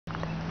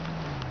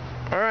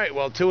All right,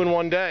 well, 2 in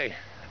 1 day,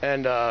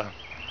 and got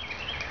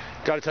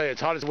to tell you,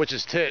 it's hot as a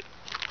witch's tit,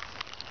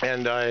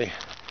 and I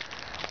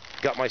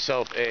got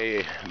myself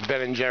a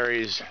Ben &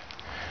 Jerry's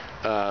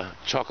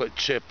chocolate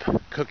chip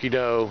cookie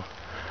dough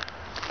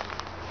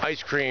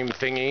ice cream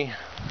thingy.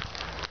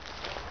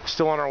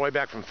 Still on our way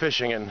back from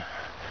fishing, and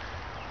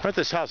we're at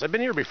this house. I've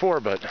been here before,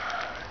 but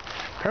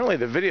apparently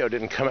the video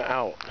didn't come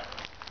out.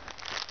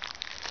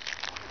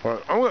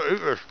 Well, I'm gonna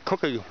eat this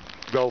cookie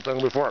dough thing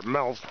before it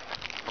melts.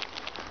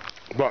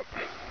 But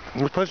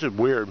this place is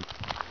weird,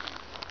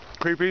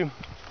 creepy,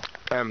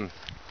 and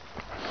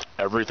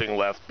everything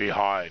left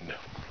behind.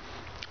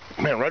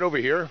 Man, right over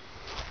here.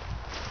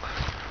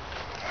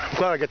 I'm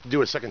glad I get to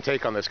do a second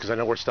take on this because I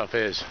know where stuff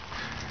is.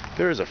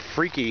 There is a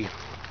freaky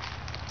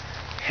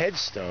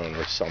headstone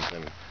or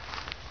something.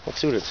 Let's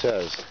see what it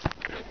says.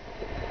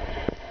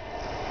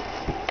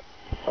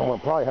 I'm gonna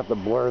probably have to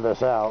blur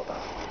this out,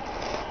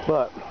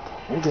 but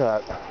we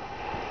got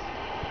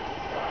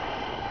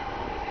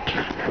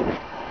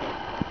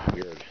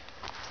weird,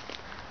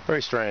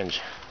 very strange.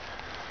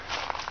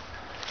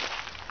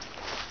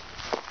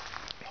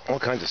 All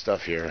kinds of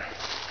stuff here.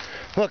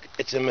 Look,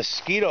 it's a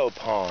mosquito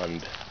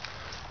pond.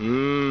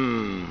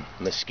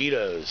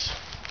 Mosquitoes.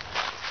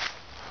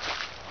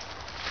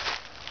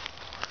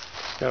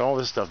 Got all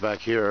this stuff back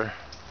here.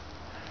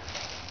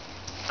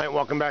 I ain't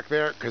walking back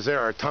there because there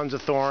are tons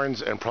of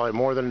thorns and probably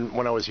more than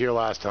when I was here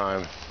last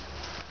time.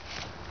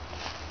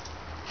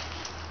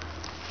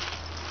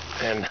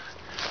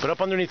 But up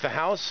underneath the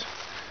house,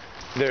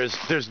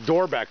 there's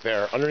door back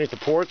there underneath the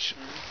porch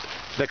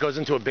that goes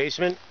into a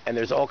basement, and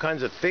there's all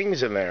kinds of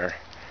things in there.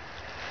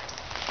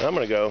 And I'm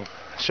gonna go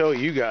show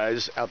you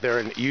guys out there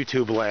in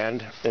YouTube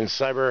land, in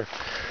cyber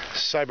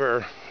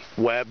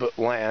web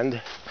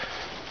land.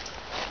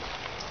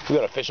 We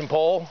got a fishing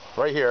pole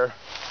right here.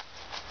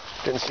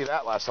 Didn't see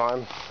that last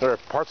time. There are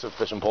parts of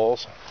fishing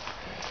poles.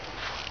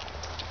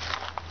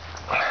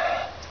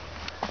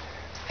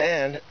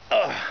 And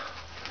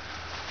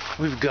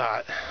we've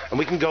got, and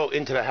we can go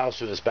into the house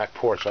through this back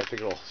porch. So I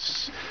think it'll,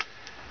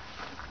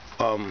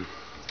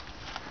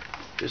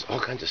 there's all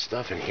kinds of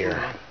stuff in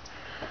here.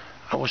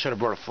 I wish I'd have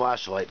brought a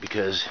flashlight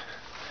because,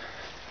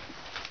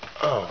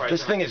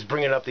 this thing is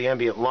bringing up the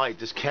ambient light.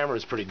 This camera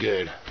is pretty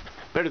good.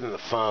 Better than the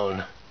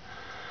phone.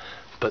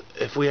 But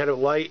if we had a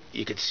light,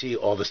 you could see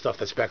all the stuff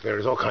that's back there.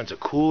 There's all kinds of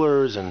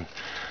coolers and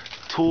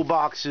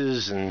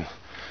toolboxes and,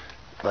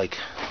 like,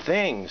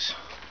 things.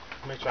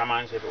 Let me try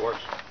mine, see if it works.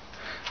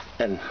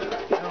 And,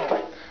 you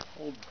know,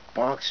 old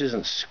boxes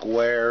and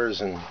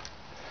squares and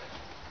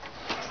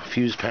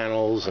fuse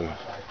panels and,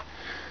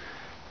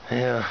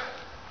 yeah.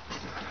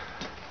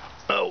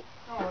 Oh,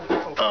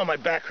 my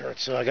back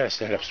hurts, so I gotta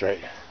stand up straight.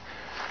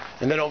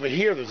 And then over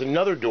here, there's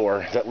another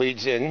door that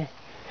leads in.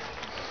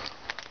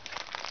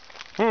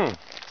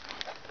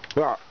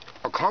 Yeah,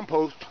 a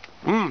compost.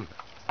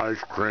 Ice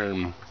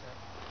cream.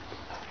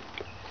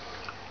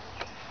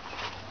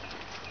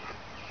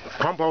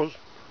 Compost.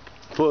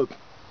 Full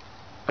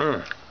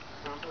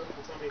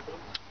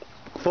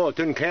of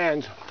tin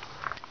cans.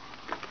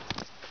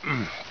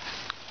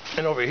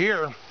 And over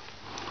here,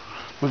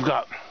 we've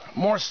got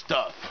more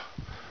stuff.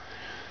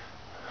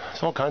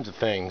 It's all kinds of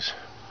things.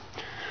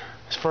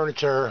 There's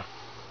furniture.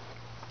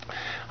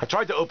 I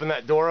tried to open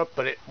that door up,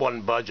 but it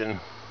wasn't budging.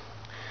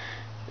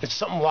 It's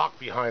something locked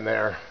behind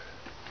there.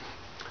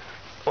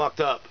 Locked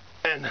up.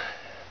 And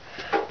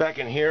back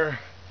in here,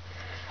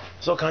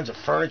 there's all kinds of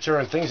furniture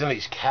and things in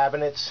these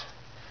cabinets.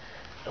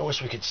 I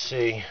wish we could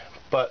see,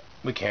 but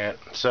we can't.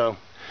 So,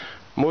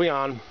 moving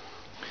on.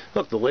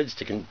 Look, the lids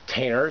to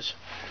containers.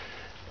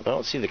 I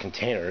don't see the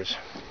containers.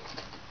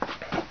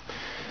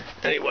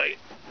 Anyway,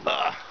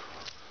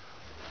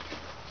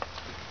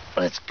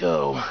 let's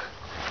go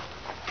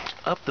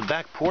up the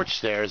back porch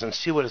stairs and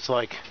see what it's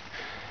like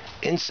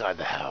inside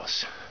the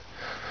house,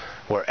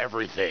 where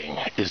everything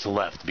is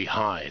left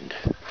behind.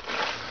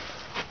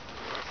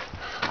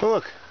 Oh,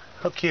 look,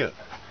 how cute.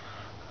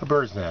 A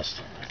bird's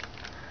nest.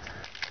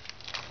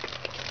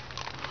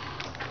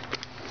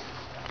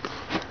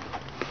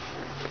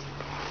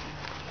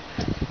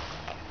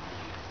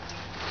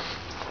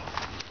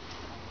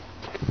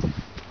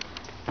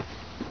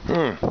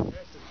 This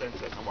has been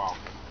sitting a while.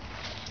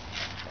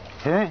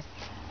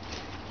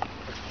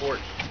 This porch.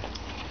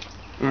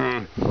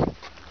 Very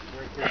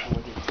careful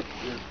with your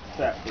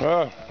fat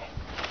butt.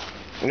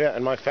 Yeah,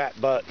 and my fat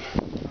butt.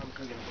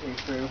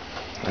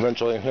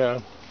 Eventually, yeah.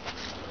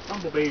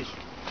 Bumblebees.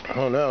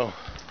 Oh no.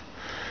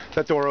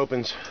 That door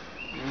opens.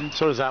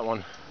 So does that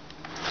one.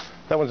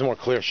 That one's a more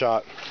clear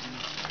shot.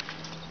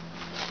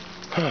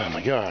 Oh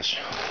my gosh.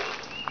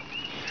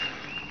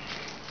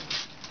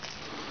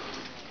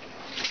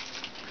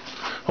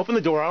 Open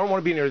the door. I don't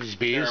want to be near these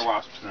bees. There are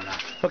wasps in there.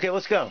 Okay,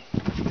 let's go.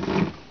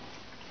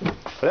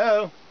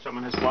 Hello?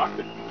 Someone has locked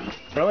it.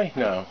 Really?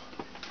 No.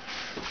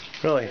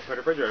 Really? Put a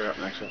refrigerator up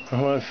next to it.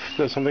 What if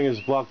there's something is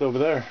blocked over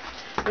there?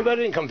 Maybe I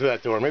didn't come through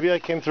that door. Maybe I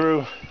came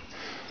through.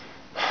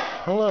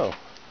 Hello.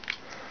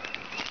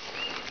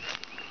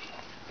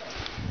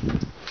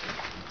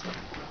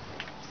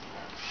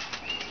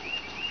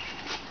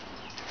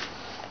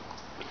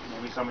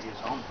 somebody's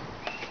home.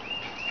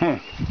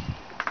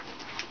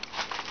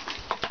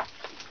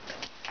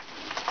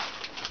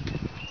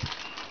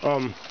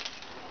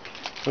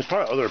 There's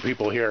probably other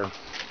people here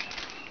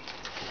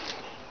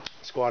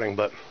squatting,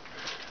 but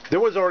there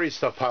was already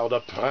stuff piled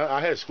up.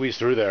 I had to squeeze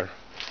through there.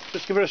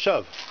 Just give it a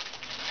shove.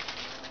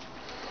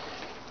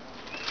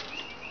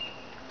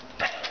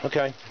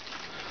 Okay.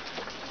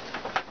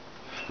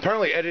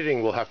 Apparently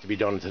editing will have to be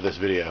done to this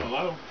video.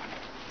 Hello?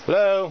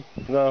 Hello?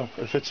 No,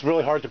 if it's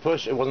really hard to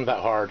push, it wasn't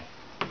that hard.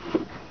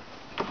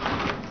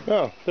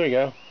 Oh, there you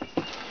go.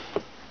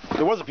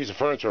 There was a piece of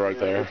furniture right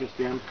there.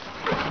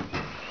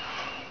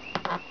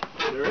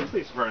 There is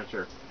piece of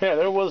furniture. Yeah,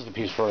 there was the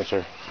piece of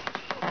furniture.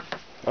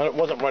 It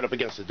wasn't right up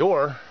against the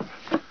door,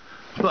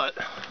 but...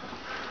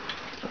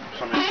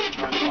 Somebody's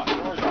trying to lock the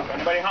doors off.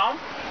 Anybody home?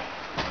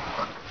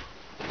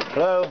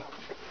 Hello?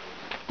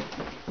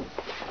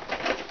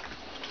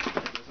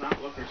 It does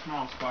not look or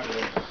smell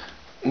spotted.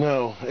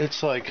 No,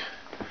 it's like...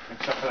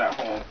 Except for that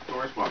whole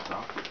door's blocked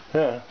off.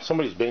 Yeah,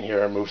 somebody's been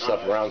here and moved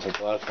stuff around since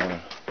last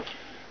time.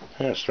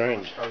 Yeah,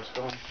 strange.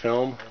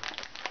 Film.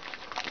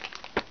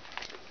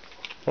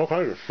 All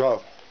kinds of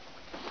stuff.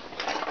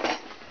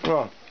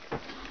 Oh.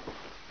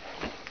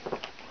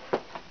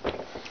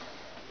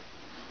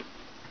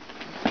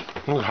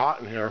 It's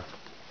hot in here.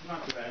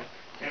 Not too bad.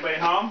 Anybody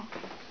home?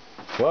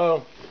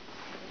 Well.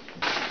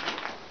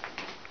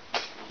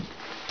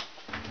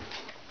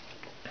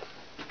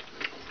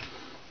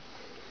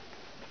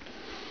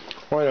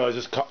 All I know is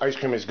this ice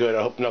cream is good.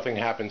 I hope nothing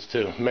happens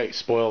to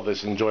spoil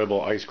this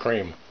enjoyable ice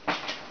cream. Try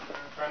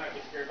not to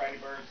get scared by any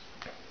birds.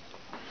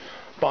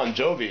 Bon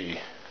Jovi.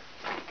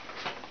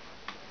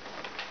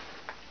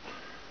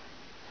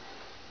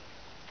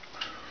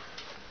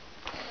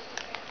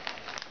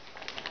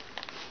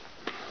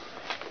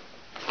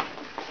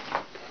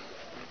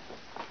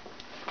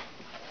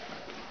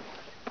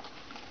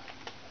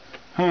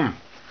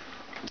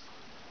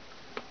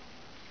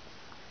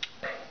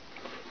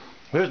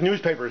 There's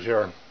newspapers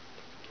here.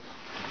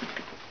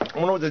 I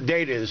wonder what the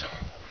date is.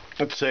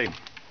 Let's see.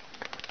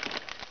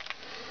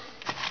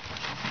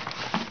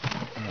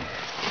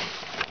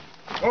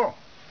 Oh.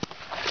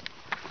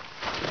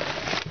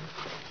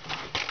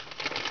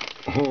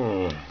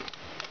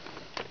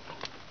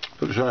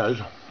 It says,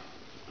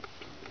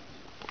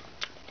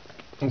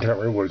 I can't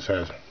remember what it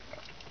says.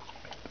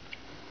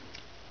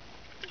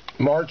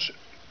 March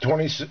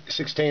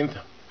 16th,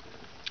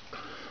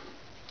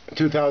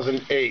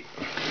 2008.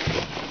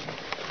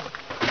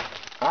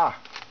 Ah.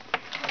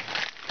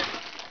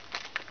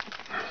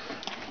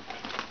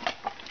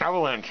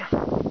 Avalanche.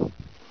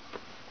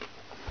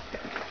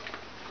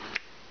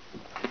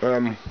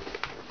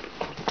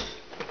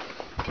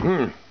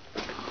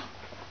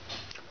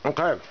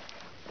 Okay.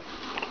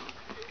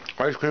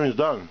 Ice cream is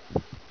done.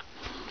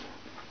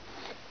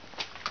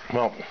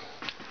 Well,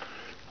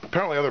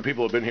 apparently other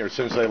people have been here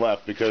since they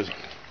left because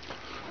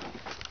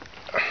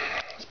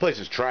this place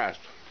is trashed.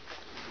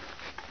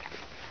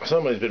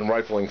 Somebody's been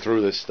rifling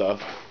through this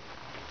stuff.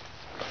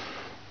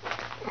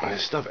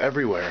 There's stuff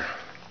everywhere.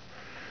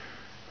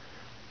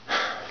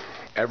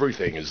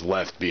 Everything is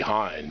left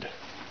behind.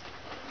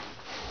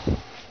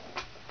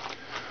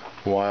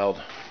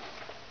 Wild.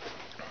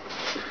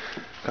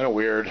 Kind of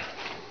weird.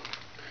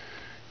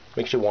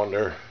 Makes you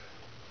wonder.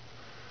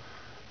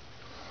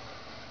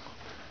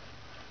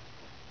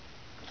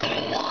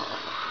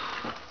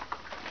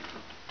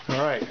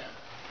 Alright.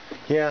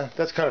 Yeah,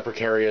 that's kind of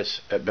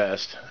precarious at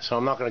best. So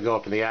I'm not going to go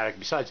up in the attic.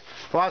 Besides,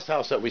 the last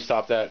house that we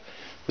stopped at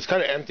was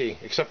kind of empty,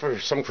 except for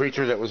some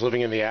creature that was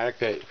living in the attic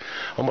that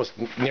almost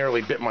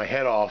nearly bit my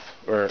head off,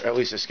 or at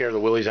least it scared the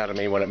willies out of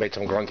me when it made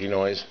some grunty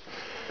noise.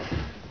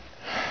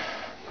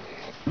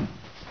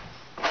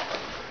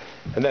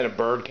 And then a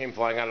bird came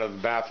flying out of the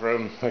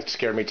bathroom. It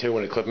scared me too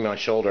when it clipped me on my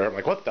shoulder. I'm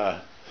like, what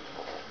the?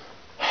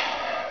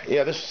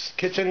 Yeah, this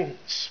kitchen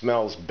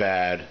smells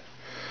bad.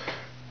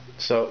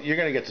 So you're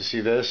going to get to see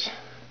this.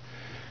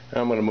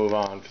 I'm going to move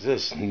on because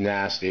this is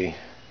nasty.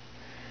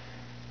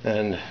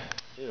 And,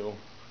 ew.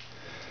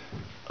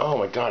 Oh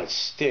my god, it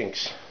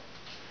stinks.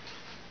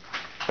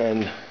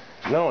 And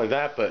not only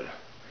that, but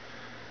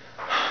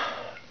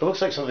it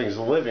looks like something's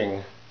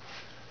living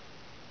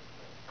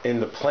in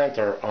the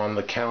planter on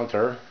the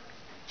counter.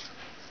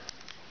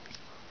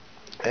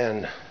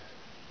 And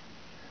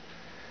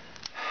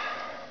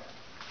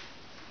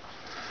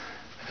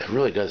it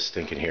really does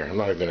stink in here. I'm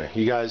not even gonna,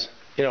 you guys,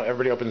 you know,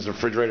 everybody opens the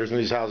refrigerators in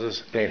these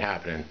houses. It ain't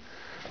happening.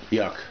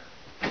 Yuck.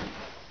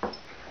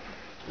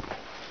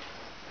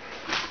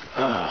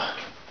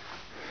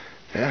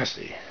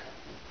 Nasty.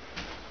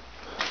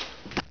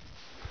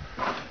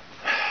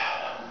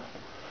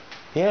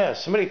 Yeah,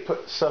 somebody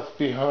put stuff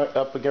behind,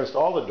 up against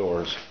all the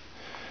doors.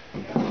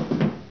 Yeah. What's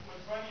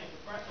funny is the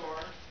front door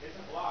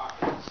isn't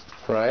locked.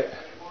 Right. It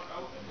won't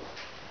open.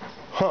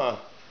 Huh.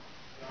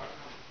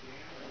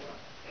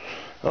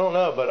 I don't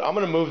know, but I'm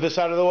going to move this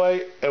out of the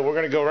way, and we're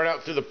going to go right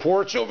out through the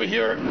porch over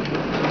here.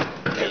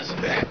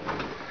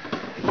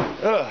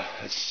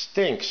 It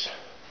stinks.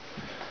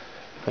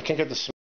 I can't get the smell.